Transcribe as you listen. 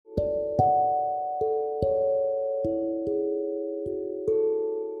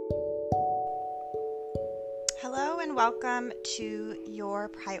and welcome to your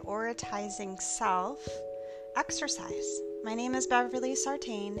Prioritizing Self exercise. My name is Beverly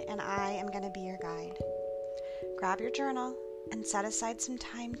Sartain and I am going to be your guide. Grab your journal and set aside some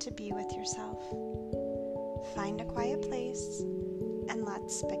time to be with yourself. Find a quiet place and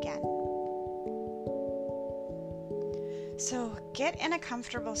let's begin. So get in a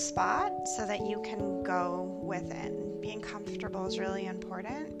comfortable spot so that you can go within. Being comfortable is really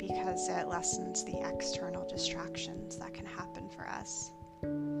important because it lessens the external distractions that can happen for us.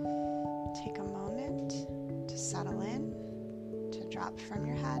 Take a moment to settle in, to drop from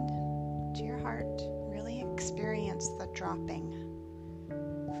your head to your heart. Really experience the dropping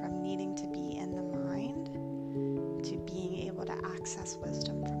from needing to be in the mind to being able to access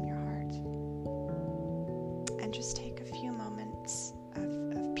wisdom from your heart. And just take a few moments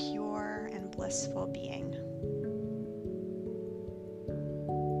of pure and blissful being.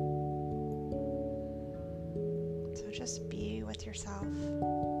 So just be with yourself.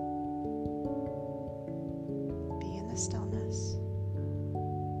 Be in the stillness.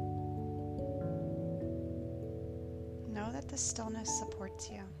 Know that the stillness supports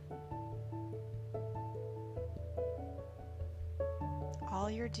you. All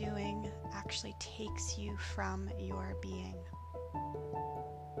you're doing actually takes you from your being.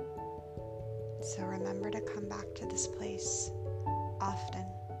 So remember to come back to this place often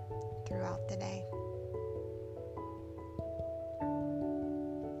throughout the day.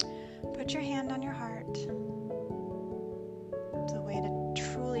 Put your hand on your heart. It's a way to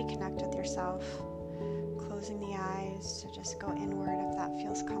truly connect with yourself. Closing the eyes to just go inward if that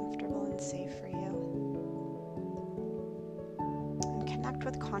feels comfortable and safe for you. Connect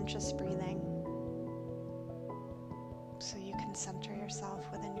with conscious breathing so you can center yourself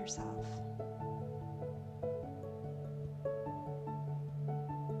within yourself.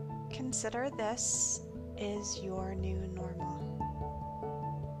 Consider this is your new normal.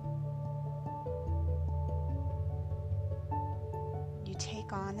 You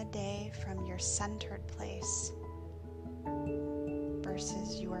take on the day from your centered place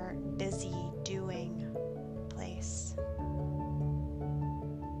versus your busy doing place.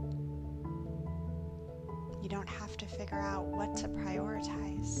 You don't have to figure out what to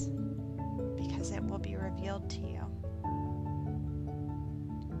prioritize because it will be revealed to you.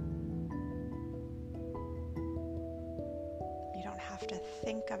 You don't have to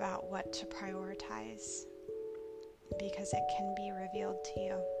think about what to prioritize because it can be revealed to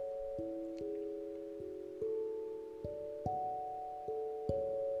you.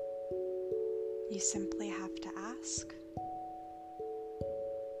 You simply have to ask,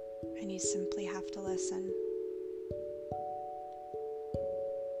 and you simply have to listen.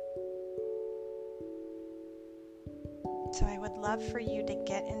 So I would love for you to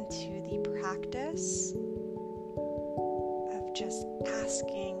get into the practice of just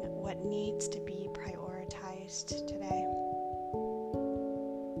asking what needs to be prioritized today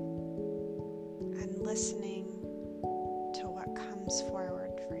and listening to what comes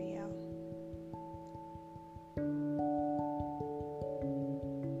forward for you.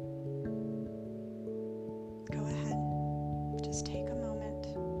 Go ahead, just take a moment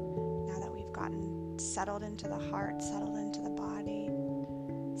now that we've gotten settled into the heart, settled into the body,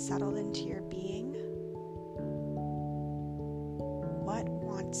 settled into your being. What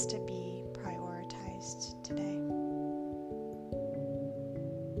wants to be prioritized today?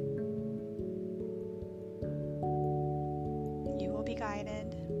 You will be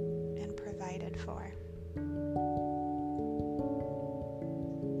guided and provided for.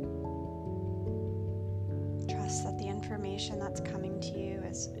 Trust that the information that's coming to you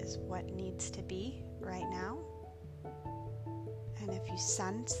is what needs to be right now. And if you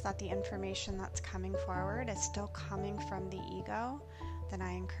sense that the information that's coming forward is still coming from the ego, then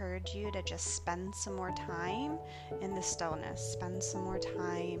I encourage you to just spend some more time in the stillness, spend some more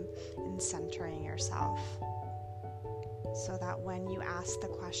time in centering yourself. So that when you ask the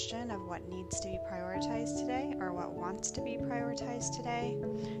question of what needs to be prioritized today or what wants to be prioritized today,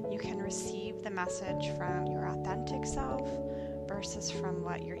 you can receive the message from your authentic self versus from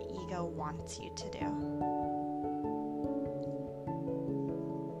what your ego wants you to do.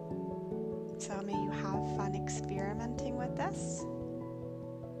 So may you have fun experimenting with this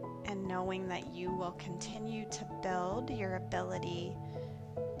and knowing that you will continue to build your ability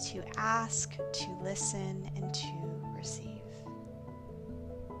to ask, to listen, and to receive.